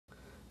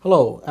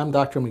Hello, I'm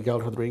Dr.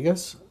 Miguel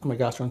Rodriguez. I'm a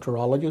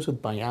gastroenterologist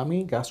with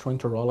Miami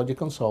Gastroenterology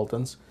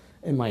Consultants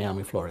in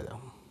Miami, Florida.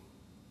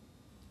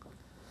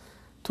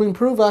 To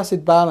improve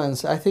acid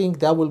balance, I think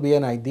that will be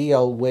an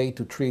ideal way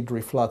to treat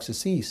reflux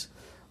disease.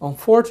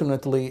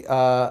 Unfortunately,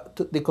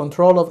 the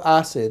control of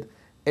acid,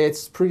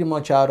 it's pretty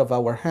much out of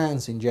our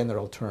hands in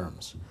general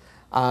terms.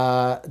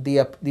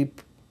 The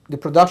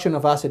production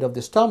of acid of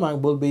the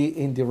stomach will be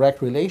in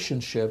direct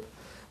relationship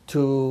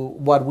to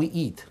what we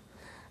eat.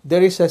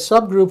 There is a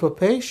subgroup of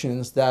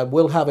patients that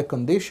will have a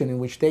condition in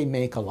which they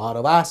make a lot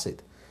of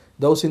acid.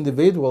 Those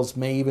individuals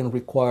may even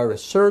require a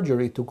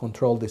surgery to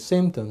control the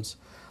symptoms,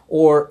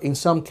 or in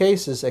some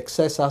cases,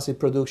 excess acid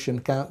production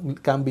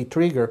can be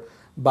triggered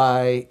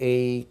by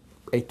a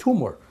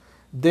tumor.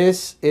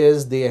 This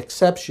is the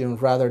exception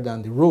rather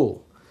than the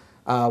rule.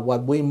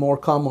 What we more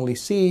commonly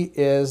see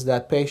is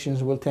that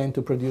patients will tend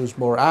to produce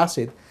more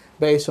acid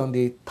based on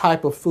the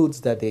type of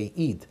foods that they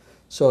eat.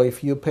 So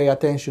if you pay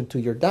attention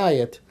to your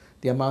diet,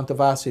 the amount of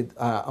acid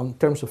in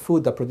terms of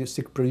food that produce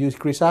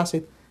decreased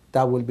acid,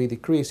 that will be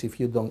decreased if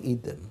you don't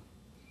eat them.